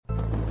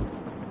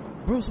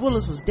Bruce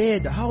Willis was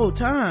dead the whole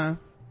time.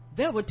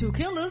 There were two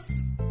killers.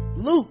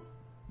 Luke,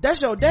 that's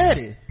your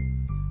daddy.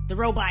 The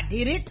robot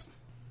did it.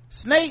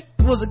 Snape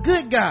was a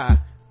good guy.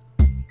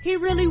 He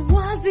really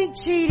wasn't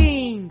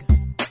cheating.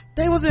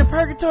 They was in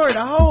purgatory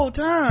the whole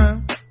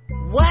time.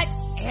 What?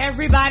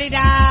 Everybody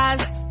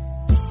dies?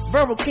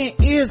 Verbal Kent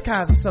is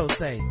Kaiser Sose.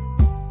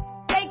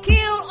 They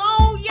killed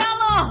Old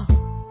Yeller.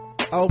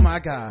 Oh my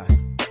god.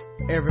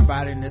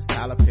 Everybody in this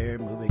Tyler Perry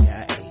movie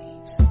got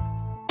AIDS.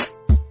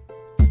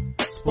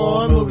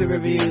 Spoil movie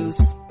reviews.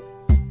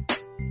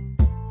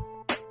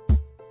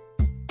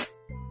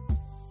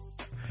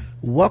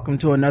 Welcome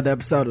to another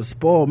episode of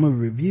Spoil Movie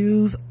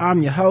Reviews.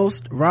 I'm your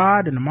host,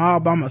 Rod, and I'm all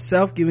by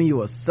myself giving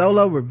you a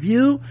solo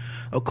review.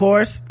 Of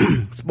course,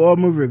 Spoil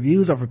Movie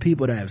Reviews are for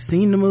people that have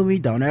seen the movie,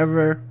 don't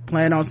ever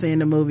plan on seeing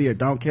the movie, or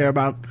don't care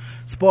about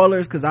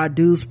spoilers, because I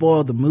do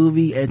spoil the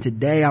movie, and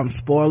today I'm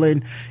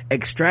spoiling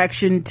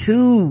Extraction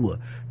 2,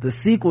 the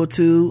sequel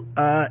to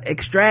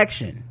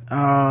Extraction,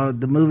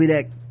 the movie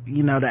that,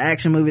 you know, the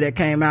action movie that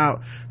came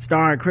out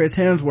starring Chris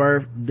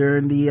Hemsworth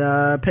during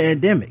the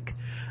pandemic.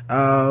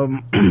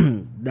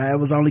 That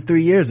was only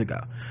 3 years ago.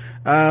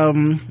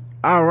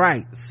 All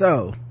right,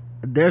 so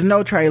there's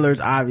no trailers,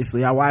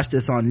 obviously. I watched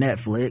this on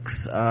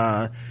Netflix,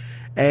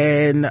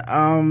 and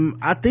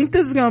I think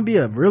this is gonna be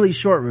a really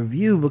short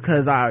review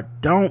because I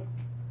don't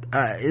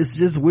it's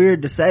just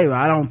weird to say, but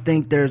I don't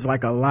think there's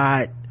like a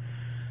lot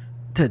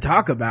to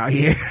talk about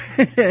here.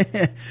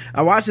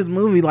 I watched this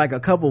movie like a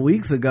couple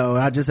weeks ago,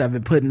 and I just have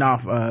been putting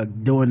off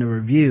doing the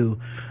review.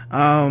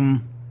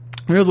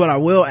 Here's what I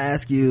will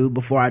ask you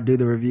before I do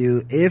the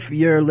review. If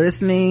you're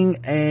listening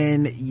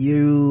and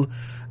you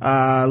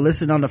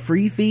listen on the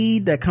free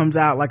feed that comes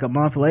out like a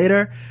month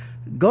later,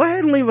 go ahead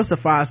and leave us a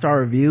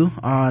 5-star review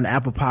on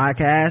Apple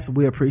Podcasts.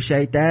 We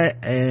appreciate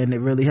that, and it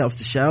really helps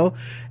the show,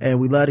 and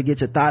we love to get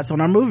your thoughts on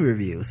our movie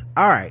reviews.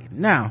 All right,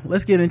 now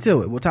let's get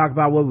into it. We'll talk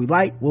about what we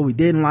liked, what we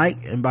didn't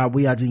like, and by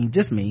we I mean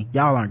just me.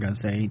 Y'all aren't gonna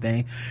say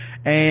anything,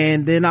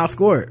 and then I'll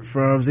score it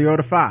from 0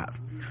 to 5.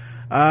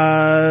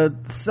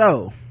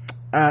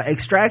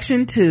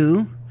 Extraction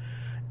 2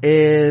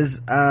 is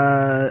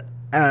the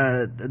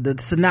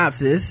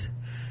synopsis.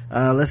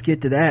 Let's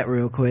get to that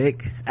real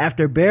quick.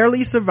 After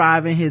barely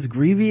surviving his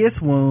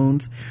grievous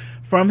wounds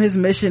from his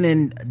mission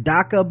in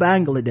Dhaka,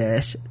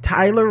 Bangladesh,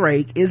 Tyler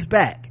Rake is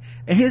back,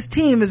 and his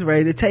team is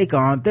ready to take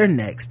on their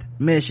next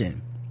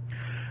mission.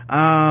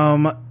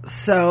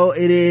 So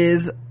it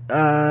is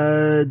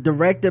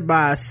directed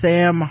by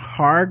Sam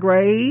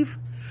Hargrave,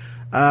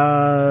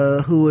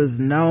 who is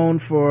known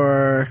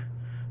for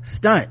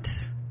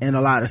stunts and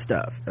a lot of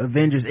stuff.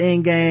 Avengers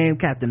Endgame,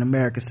 Captain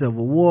America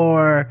Civil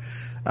War,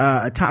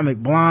 Atomic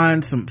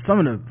Blonde, some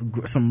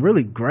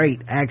really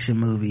great action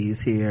movies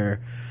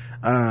here.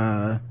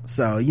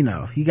 So, you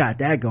know, he got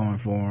that going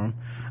for him.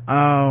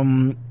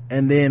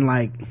 And then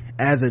like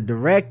as a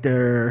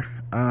director,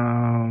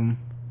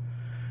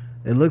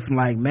 it looks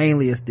like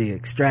mainly it's the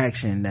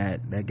Extraction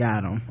that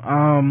got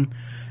him.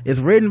 It's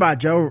written by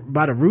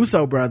the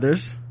Russo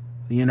brothers.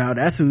 You know,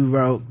 that's who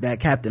wrote that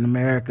Captain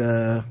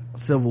America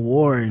Civil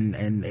War and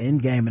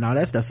Endgame and all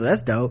that stuff, so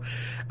that's dope.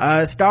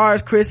 It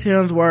stars Chris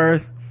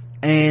Hemsworth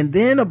and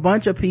then a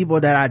bunch of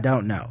people that I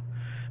don't know,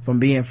 from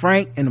being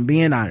frank and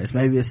being honest.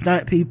 Maybe it's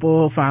stunt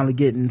people finally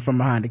getting from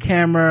behind the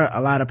camera.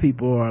 A lot of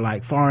people are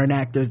like foreign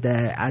actors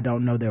that I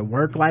don't know their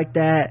work like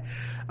that.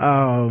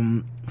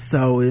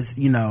 So it's,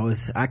 you know,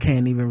 I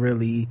can't even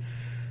really,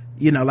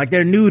 you know, like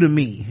they're new to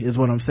me is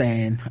what I'm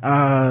saying.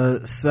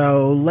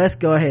 So let's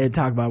go ahead and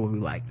talk about what we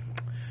like.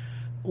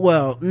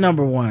 Well,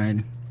 number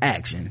one,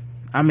 action.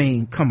 I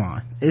mean, come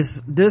on,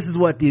 this is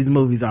what these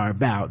movies are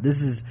about. This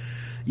is,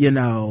 you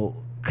know,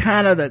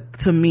 kind of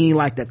to me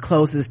like the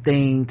closest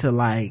thing to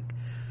like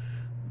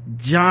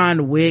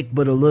John Wick,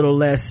 but a little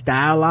less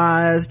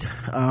stylized,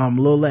 a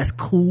little less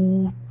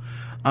cool.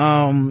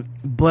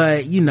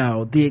 But you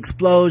know, the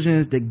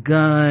explosions, the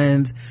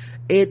guns,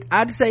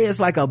 I'd say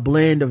it's like a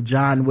blend of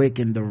John Wick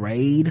and The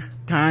Raid,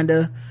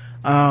 kinda,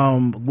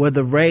 where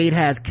The Raid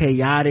has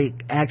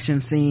chaotic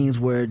action scenes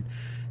where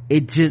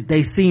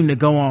they seem to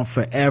go on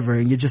forever,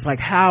 and you're just like,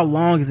 how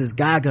long is this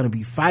guy gonna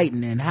be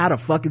fighting, and how the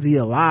fuck is he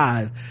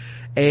alive?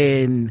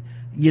 And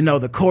you know,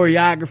 the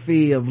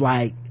choreography of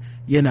like,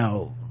 you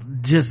know,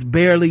 just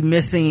barely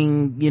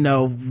missing, you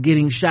know,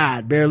 getting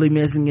shot, barely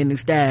missing getting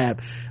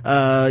stabbed,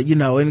 you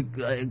know, and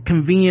a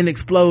convenient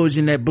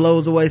explosion that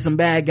blows away some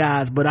bad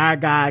guys, but our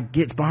guy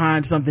gets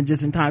behind something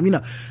just in time, you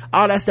know,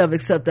 all that stuff.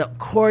 Except the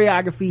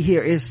choreography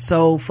here is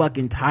so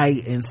fucking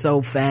tight and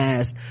so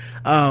fast.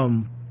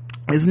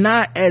 It's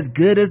not as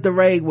good as The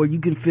Raid, where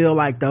you can feel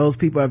like those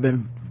people have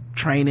been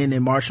training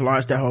in martial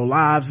arts their whole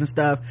lives and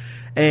stuff.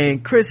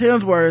 And Chris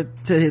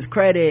Hemsworth, to his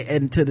credit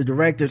and to the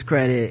director's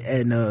credit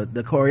and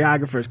the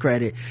choreographer's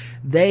credit,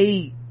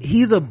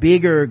 he's a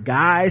bigger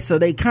guy, so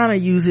they kind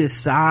of use his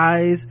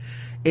size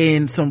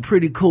in some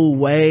pretty cool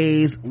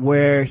ways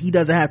where he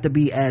doesn't have to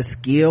be as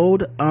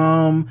skilled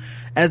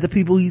as the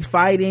people he's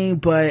fighting.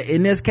 But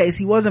in this case,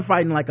 he wasn't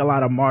fighting like a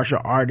lot of martial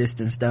artists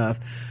and stuff.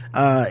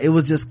 It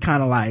was just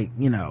kind of like,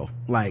 you know,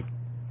 like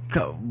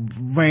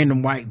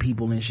random white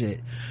people and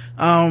shit.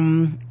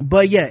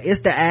 But yeah,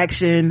 it's the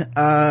action,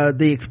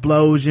 the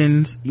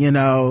explosions, you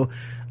know,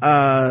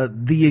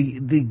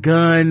 the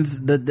guns,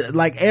 the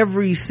like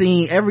every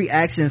scene, every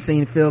action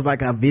scene feels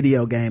like a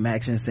video game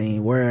action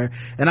scene where,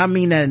 and I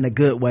mean that in a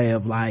good way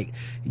of like,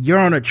 you're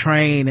on a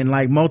train and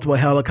like multiple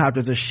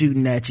helicopters are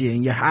shooting at you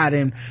and you're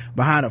hiding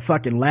behind a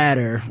fucking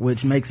ladder,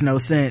 which makes no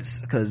sense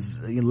because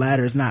the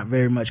ladder is not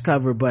very much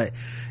cover, but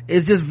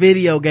it's just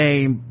video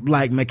game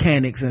like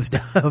mechanics and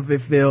stuff,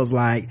 it feels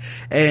like.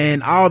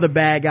 And all the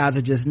bad guys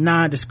are just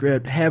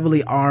nondescript,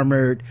 heavily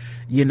armored,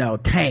 you know,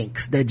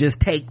 tanks that just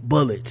take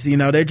bullets, you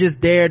know, they're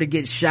just there to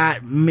get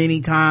shot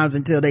many times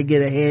until they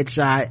get a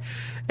headshot.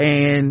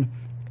 And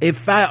it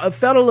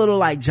felt a little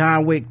like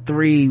John Wick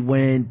 3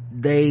 when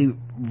they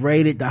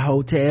raided the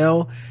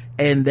hotel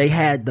and they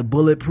had the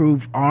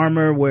bulletproof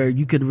armor where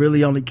you could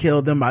really only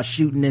kill them by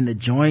shooting in the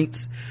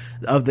joints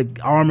of the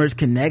armor's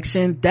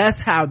connection. That's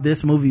how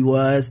this movie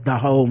was, the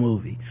whole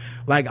movie.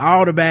 Like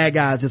all the bad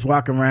guys just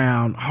walking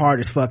around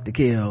hard as fuck to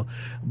kill,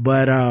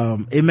 but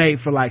it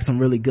made for like some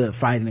really good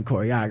fighting and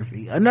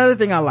choreography. Another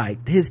thing I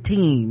liked, his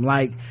team.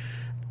 Like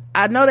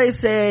I know they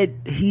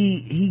said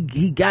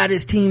he got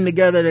his team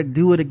together to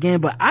do it again,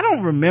 but I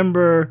don't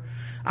remember.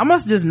 I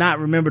must just not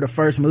remember the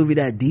first movie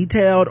that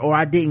detailed, or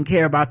I didn't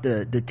care about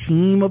the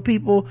team of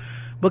people,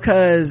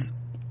 because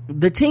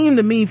the team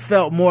to me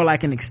felt more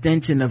like an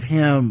extension of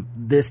him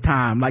this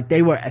time. Like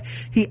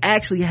he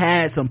actually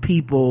had some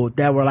people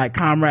that were like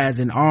comrades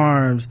in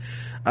arms.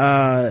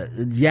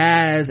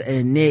 Yaz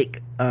and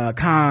Nick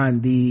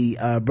Khan, the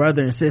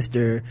brother and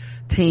sister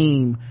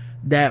team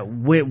that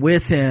went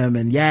with him,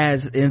 and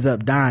Yaz ends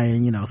up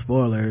dying, you know,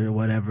 spoiler or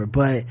whatever.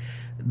 But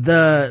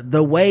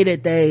the way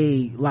that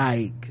they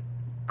like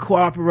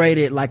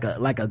cooperated like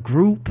a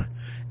group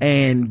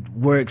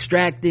and were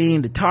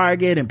extracting the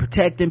target and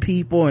protecting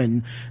people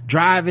and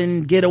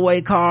driving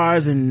getaway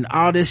cars and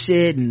all this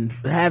shit and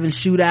having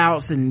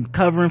shootouts and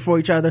covering for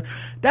each other,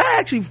 that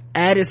actually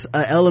added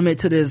an element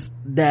to this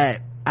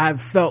that I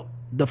felt.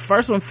 The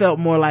first one felt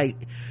more like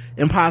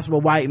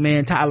Impossible White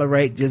Man Tyler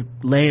Rake just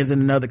lands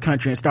in another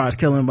country and starts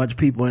killing a bunch of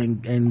people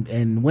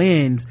and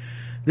wins.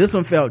 This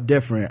one felt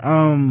different.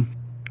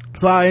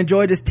 So I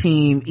enjoyed this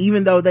team,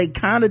 even though they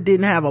kind of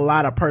didn't have a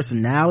lot of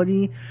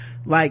personality.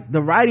 Like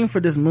the writing for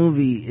this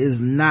movie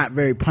is not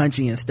very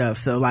punchy and stuff,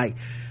 so like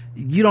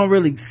you don't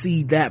really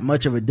see that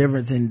much of a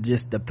difference in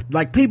just the,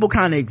 like, people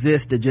kind of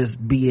exist to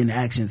just be in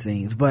action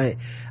scenes, but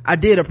I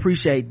did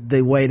appreciate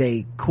the way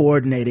they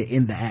coordinated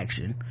in the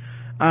action.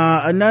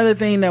 Another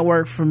thing that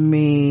worked for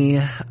me,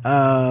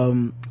 I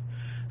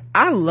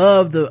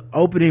love the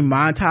opening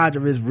montage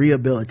of his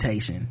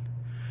rehabilitation.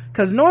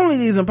 Cause normally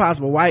these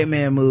Impossible White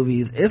Man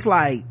movies, it's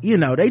like, you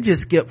know, they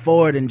just skip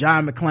forward and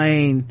John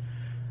McClane,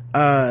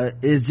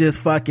 is just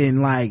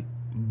fucking like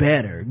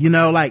better, you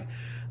know, like,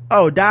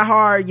 oh, Die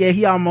Hard, yeah,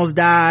 he almost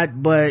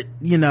died, but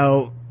you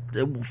know,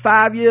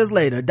 5 years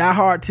later, Die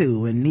Hard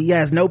 2, and he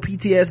has no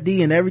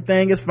PTSD and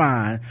everything is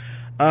fine.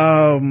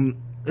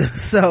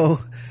 So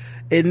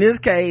in this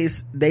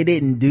case, they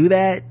didn't do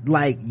that.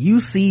 Like, you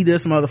see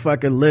this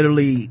motherfucker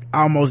literally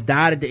almost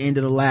died at the end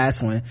of the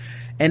last one,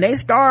 and they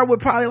start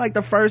with probably like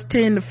the first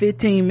 10 to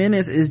 15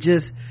 minutes is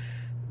just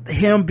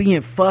him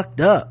being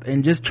fucked up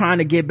and just trying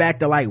to get back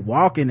to like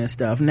walking and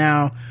stuff.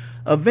 Now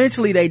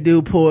eventually they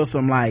do pull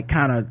some like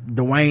kind of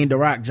Dwayne "The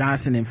Rock"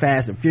 Johnson in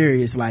Fast and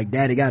Furious, like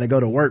daddy gotta go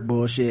to work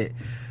bullshit.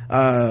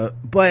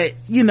 But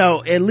you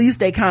know, at least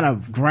they kind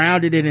of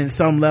grounded it in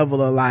some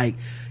level of like,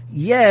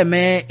 yeah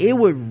man, it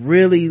would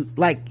really,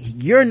 like,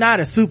 you're not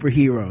a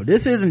superhero,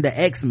 this isn't the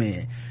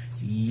X-Men,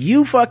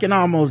 you fucking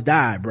almost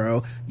died,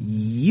 bro,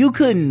 you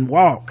couldn't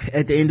walk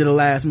at the end of the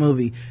last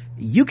movie,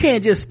 you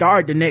can't just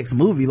start the next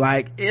movie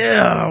like,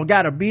 ew,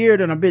 got a beard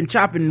and I've been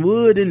chopping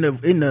wood in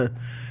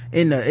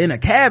a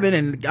cabin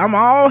and I'm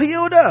all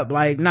healed up,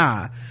 like,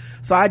 nah.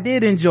 So I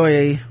did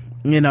enjoy,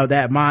 you know,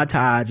 that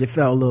montage. It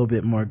felt a little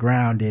bit more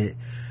grounded.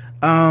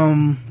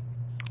 I'm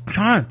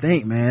trying to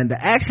think, man, the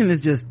action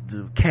is just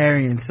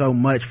carrying so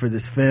much for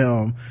this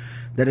film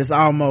that it's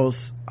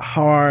almost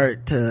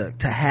hard to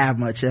have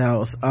much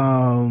else.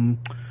 I'm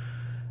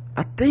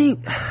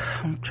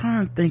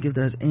trying to think if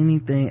there's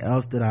anything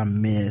else that I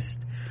missed.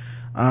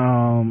 What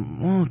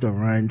was the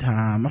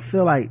runtime? I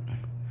feel like,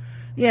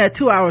 yeah,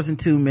 2 hours and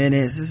 2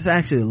 minutes. It's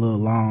actually a little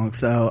long.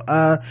 So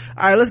all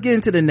right, let's get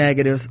into the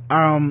negatives.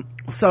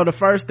 So the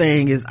first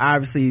thing is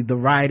obviously the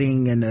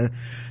writing and the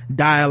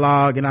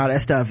dialogue and all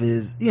that stuff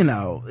is, you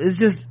know, it's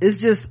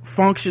just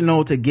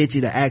functional to get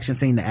you the action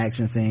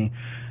scene.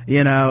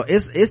 You know,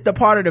 it's the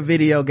part of the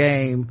video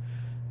game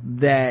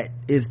that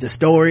is the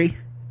story,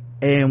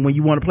 and when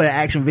you want to play an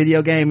action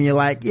video game and you're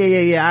like,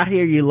 yeah, I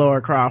hear you,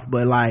 Lara Croft,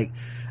 but like,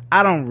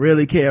 I don't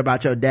really care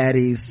about your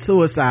daddy's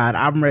suicide,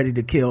 I'm ready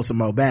to kill some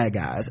more bad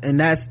guys. And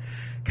that's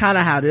kind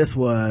of how this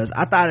was.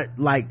 I thought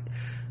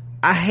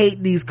I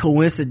hate these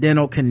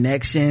coincidental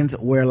connections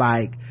where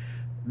like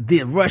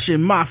the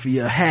Russian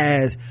mafia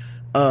has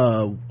is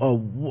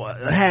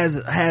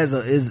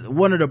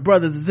one of the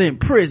brothers is in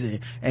prison,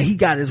 and he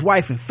got his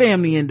wife and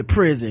family into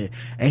prison,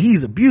 and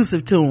he's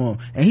abusive to him,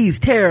 and he's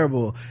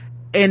terrible,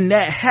 and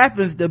that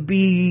happens to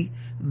be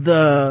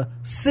the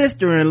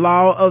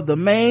sister-in-law of the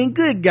main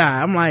good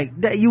guy. I'm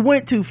like, that you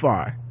went too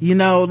far,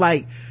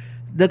 like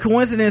the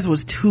coincidence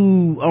was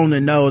too on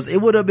the nose.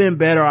 It would have been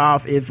better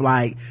off if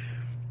like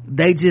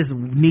they just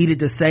needed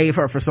to save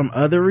her for some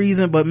other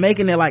reason, but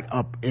making it like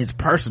it's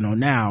personal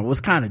now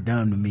was kind of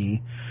dumb to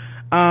me.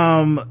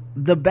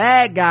 The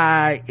bad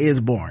guy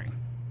is boring.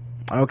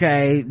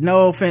 Okay,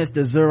 no offense to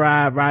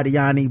Zurab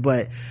Radiani,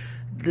 but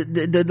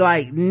the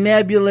like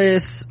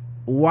nebulous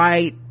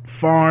white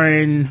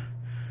foreign,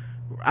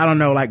 I don't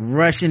know, like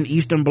Russian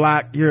Eastern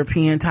Bloc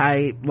European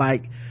type,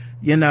 like,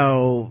 I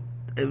don't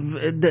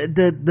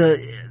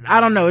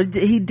know,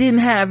 he didn't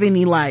have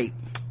any like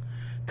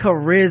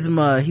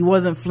charisma. He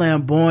wasn't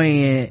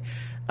flamboyant,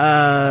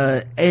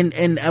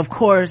 and of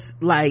course,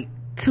 like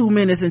 2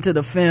 minutes into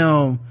the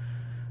film,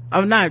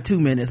 not 2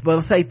 minutes, but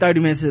let's say 30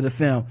 minutes into the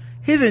film,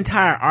 his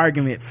entire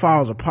argument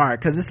falls apart,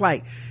 because it's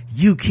like,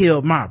 you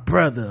killed my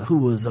brother who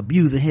was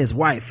abusing his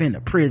wife in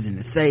the prison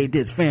and saved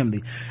his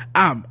family.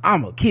 I'm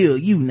gonna kill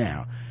you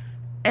now.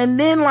 And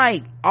then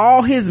like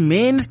all his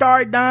men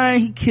start dying.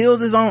 He kills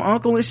his own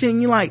uncle and shit,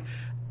 and you're like,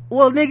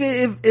 well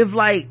nigga, if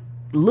like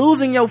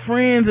losing your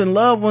friends and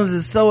loved ones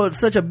is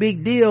such a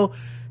big deal,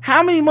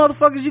 how many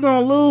motherfuckers you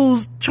gonna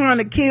lose trying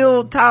to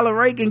kill Tyler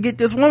Rake and get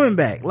this woman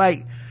back?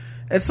 Like,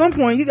 at some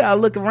point you gotta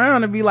look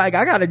around and be like,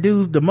 I gotta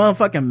do the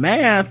motherfucking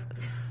math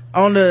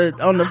on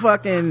the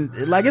fucking,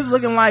 like, it's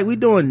looking like we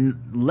doing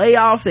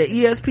layoffs at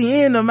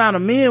ESPN, the amount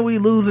of men we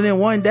losing in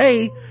one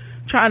day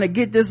trying to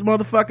get this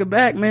motherfucker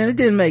back. Man, it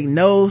didn't make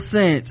no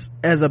sense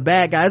as a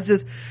bad guy.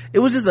 It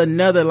was just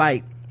another,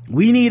 like,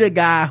 we need a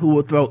guy who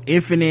will throw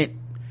infinite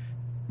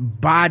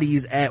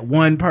bodies at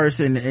one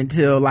person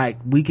until like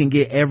we can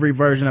get every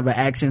version of an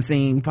action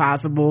scene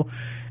possible.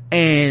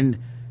 And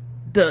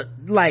the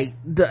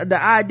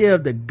idea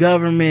of the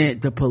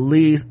government, the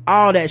police,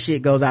 all that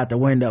shit goes out the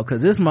window,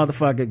 because this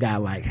motherfucker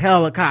got like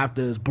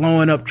helicopters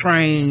blowing up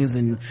trains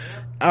and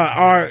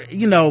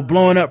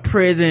blowing up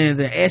prisons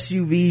and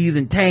SUVs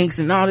and tanks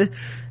and all this.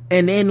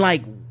 And then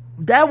like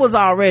that was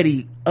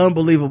already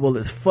unbelievable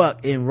as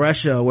fuck in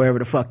Russia or wherever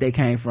the fuck they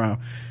came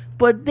from,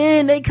 but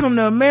then they come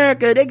to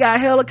America, they got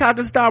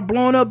helicopters start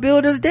blowing up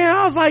buildings there.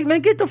 I was like, man,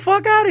 get the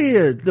fuck out of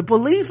here. The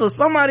police or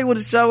somebody would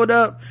have showed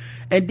up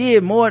and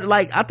did more.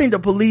 Like, I think the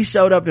police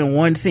showed up in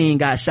one scene,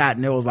 got shot,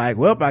 and it was like,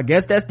 well, I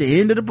guess that's the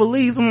end of the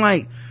police. I'm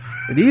like,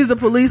 these the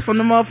police from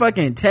the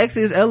motherfucking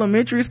Texas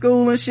elementary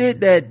school and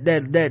shit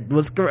that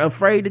was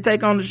afraid to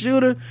take on the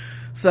shooter.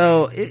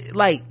 So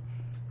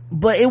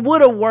but it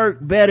would have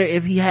worked better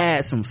if he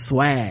had some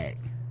swag,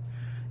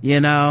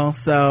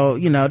 so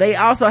they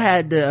also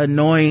had the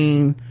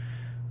annoying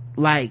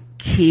like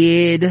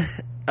kid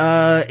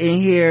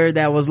in here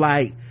that was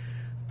like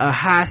a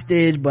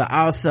hostage, but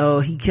also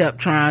he kept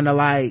trying to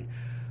like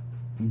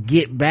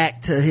get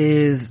back to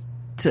his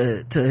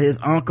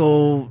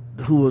uncle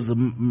who was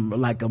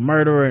like a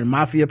murderer and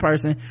mafia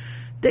person.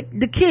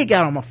 The kid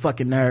got on my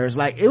fucking nerves.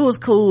 Like, it was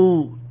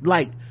cool,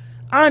 like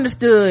I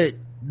understood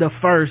the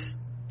first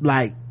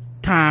like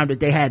time that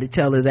they had to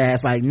tell his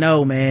ass like,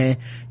 no man,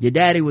 your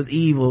daddy was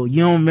evil.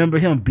 You don't remember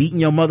him beating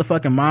your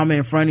motherfucking mama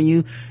in front of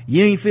you?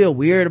 You ain't feel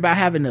weird about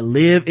having to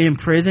live in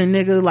prison,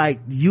 nigga? Like,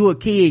 you a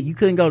kid, you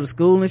couldn't go to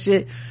school and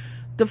shit.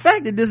 The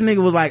fact that this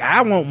nigga was like,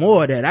 I want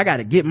more of that, I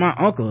gotta get my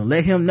uncle and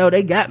let him know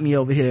they got me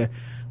over here,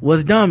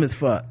 was dumb as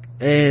fuck.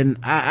 And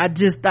I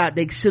just thought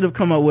they should have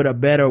come up with a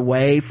better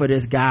way for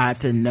this guy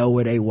to know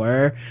where they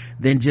were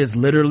than just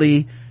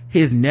literally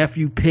his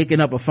nephew picking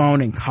up a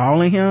phone and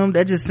calling him.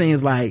 That just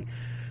seems like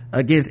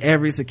against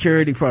every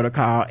security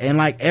protocol, and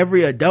like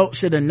every adult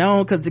should have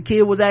known, because the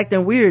kid was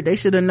acting weird. They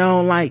should have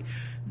known, like,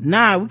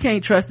 nah, we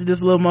can't trust that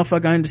this little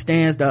motherfucker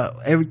understands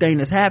everything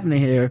that's happening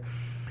here.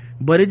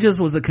 But it just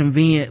was a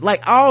convenient,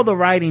 like, all the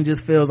writing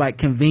just feels like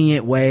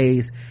convenient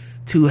ways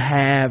to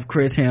have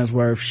Chris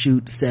Hemsworth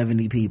shoot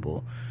 70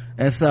 people.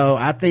 And so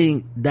I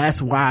think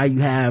that's why you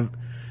have,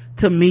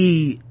 to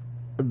me,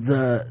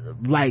 the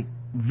like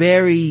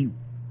very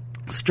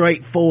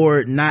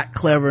straightforward, not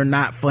clever,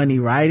 not funny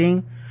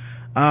writing.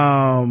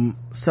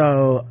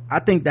 So I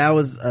think that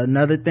was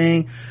another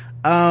thing.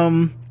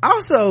 I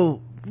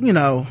also,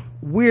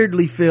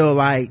 weirdly feel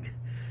like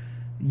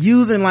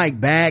using like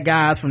bad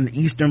guys from the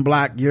Eastern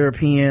Bloc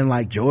European,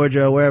 like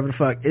Georgia or wherever the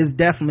fuck, is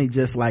definitely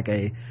just like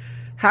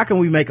how can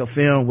we make a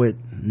film with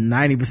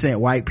 90%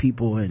 white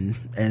people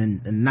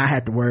and not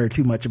have to worry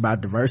too much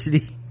about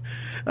diversity?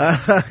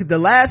 The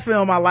last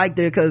film I liked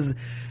it because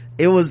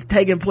it was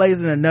taking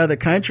place in another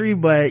country,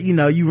 but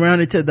you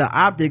run into the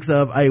optics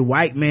of a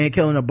white man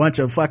killing a bunch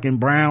of fucking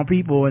brown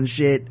people and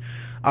shit.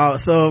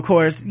 So of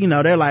course,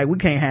 they're like, we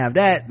can't have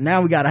that.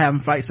 Now we gotta have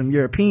them fight some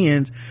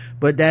Europeans,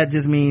 but that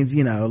just means,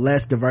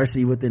 less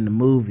diversity within the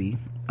movie.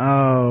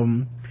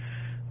 Another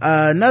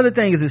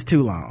thing is it's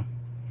too long.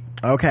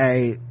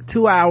 Okay,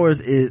 2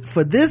 hours is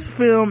for this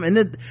film,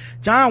 and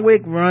John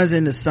Wick runs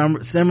into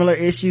some similar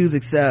issues,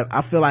 except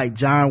I feel like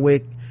John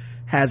Wick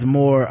has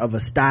more of a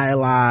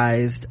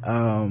stylized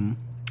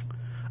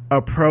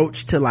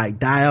approach to like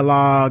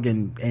dialogue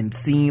and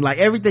scene. Like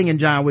everything in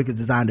John Wick is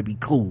designed to be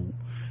cool,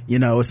 you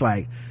know. It's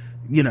like,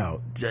 you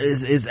know,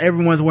 it's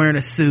everyone's wearing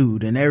a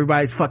suit and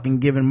everybody's fucking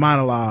giving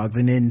monologues,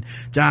 and then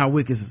John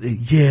Wick is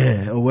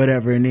yeah or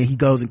whatever, and then he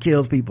goes and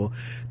kills people.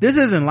 This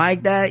isn't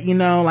like that, you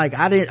know. Like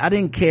I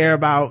didn't care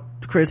about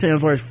Chris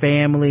Hemsworth's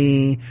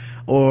family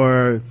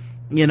or,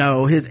 you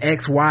know, his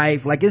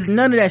ex-wife. Like it's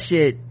none of that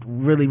shit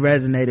really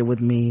resonated with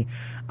me.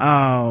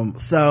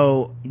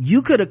 So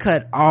you could have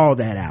cut all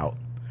that out.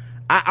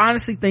 I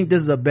honestly think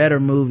this is a better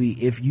movie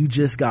if you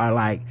just got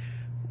like,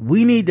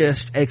 we need to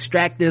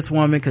extract this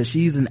woman because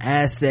she's an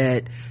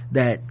asset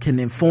that can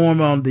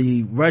inform on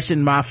the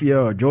Russian mafia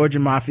or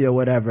Georgian mafia or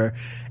whatever,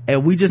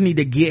 and we just need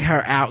to get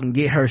her out and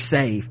get her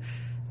safe.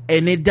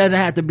 And it doesn't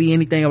have to be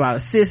anything about a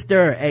sister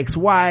or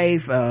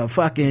ex-wife,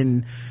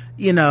 fucking,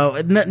 you know,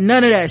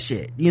 none of that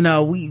shit. You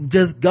know, we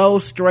just go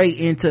straight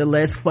into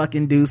let's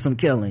fucking do some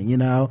killing, you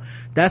know.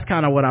 That's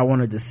kind of what I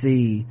wanted to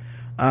see.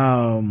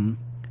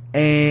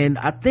 And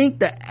I think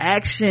the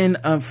action,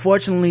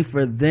 unfortunately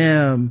for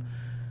them,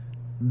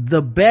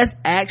 the best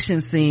action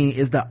scene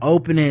is the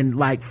opening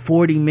like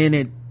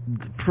 40-minute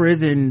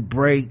prison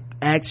break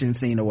action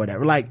scene or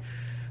whatever. Like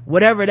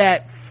whatever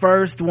that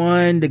first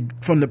one,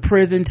 from the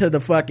prison to the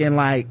fucking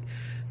like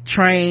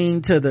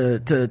train to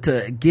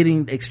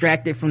getting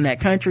extracted from that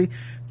country,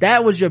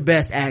 that was your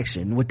best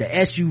action, with the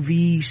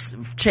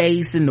SUV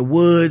chase in the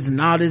woods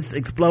and all this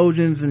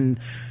explosions and,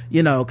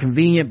 you know,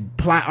 convenient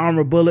plot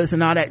armor bullets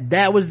and all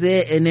that was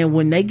it. And then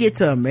when they get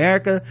to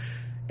America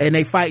and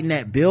they fight in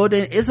that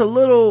building, it's a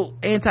little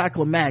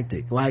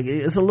anticlimactic. Like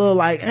it's a little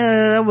like,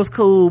 that was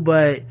cool,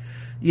 but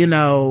you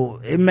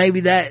know, it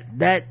maybe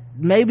that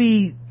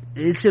maybe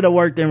it should have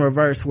worked in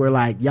reverse, where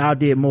like y'all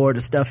did more of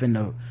the stuff in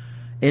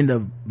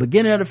the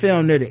beginning of the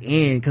film near the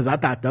end, because I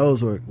thought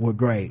those were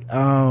great.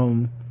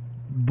 Trying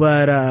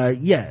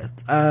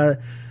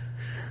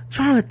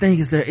to think,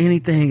 is there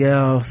anything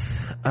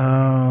else?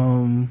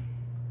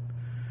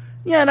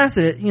 Yeah, that's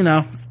it. You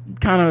know,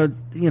 kind of,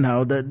 you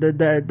know,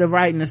 the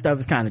writing and stuff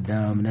is kind of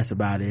dumb, and that's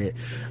about it.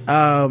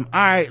 All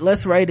right,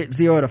 let's rate it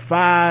 0 to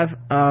 5.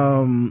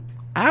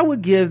 I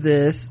would give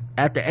this,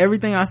 after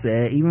everything I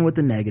said, even with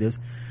the negatives,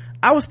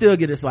 I would still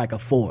give this like a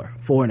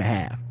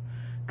 4.5,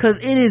 because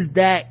it is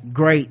that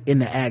great in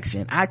the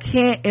action. I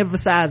can't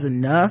emphasize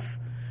enough,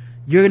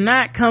 you're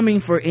not coming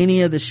for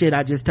any of the shit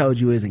I just told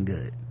you isn't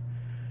good,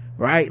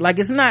 right? Like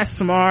it's not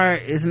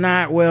smart, it's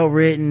not well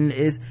written,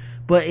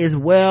 but it's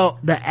well,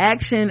 the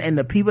action and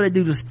the people that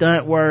do the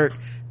stunt work,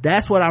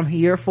 that's what I'm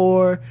here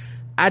for.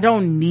 I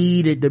don't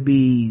need it to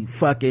be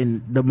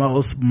fucking the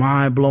most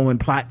mind-blowing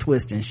plot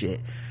twist and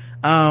shit.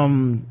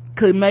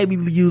 Could maybe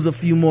use a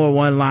few more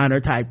one-liner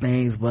type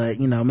things, but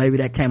you know, maybe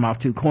that came off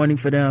too corny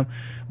for them.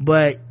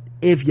 But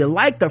if you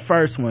like the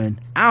first one,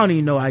 I don't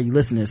even know how you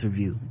listen to this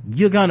review.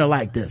 You're gonna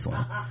like this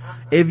one.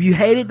 If you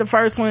hated the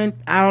first one,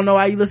 I don't know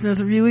why you listen to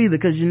this review either,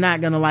 because you're not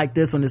gonna like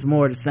this one. It's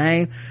more the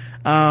same.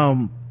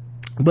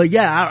 But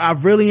yeah,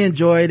 I've really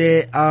enjoyed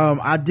it.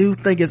 I do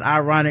think it's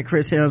ironic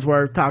Chris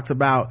Hemsworth talks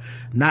about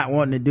not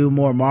wanting to do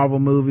more Marvel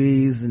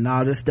movies and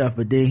all this stuff,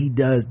 but then he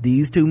does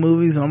these two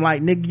movies, and I'm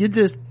like, nigga, you're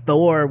just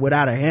Thor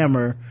without a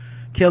hammer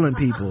killing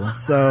people.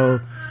 So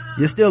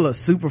you're still a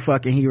super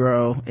fucking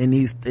hero in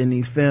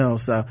these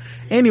films. So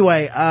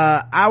anyway,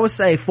 I would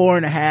say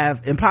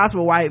 4.5.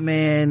 Impossible White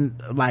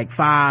Man, like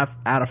 5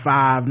 out of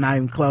 5, not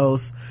even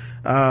close.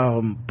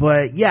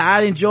 But yeah,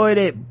 I enjoyed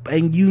it,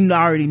 and you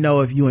already know,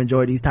 if you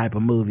enjoy these type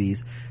of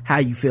movies, how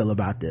you feel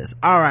about this.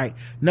 All right,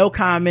 no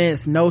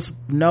comments, no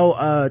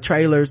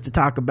trailers to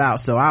talk about,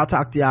 so I'll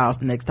talk to y'all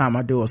next time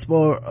I do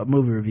a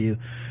movie review.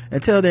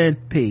 Until then,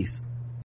 peace.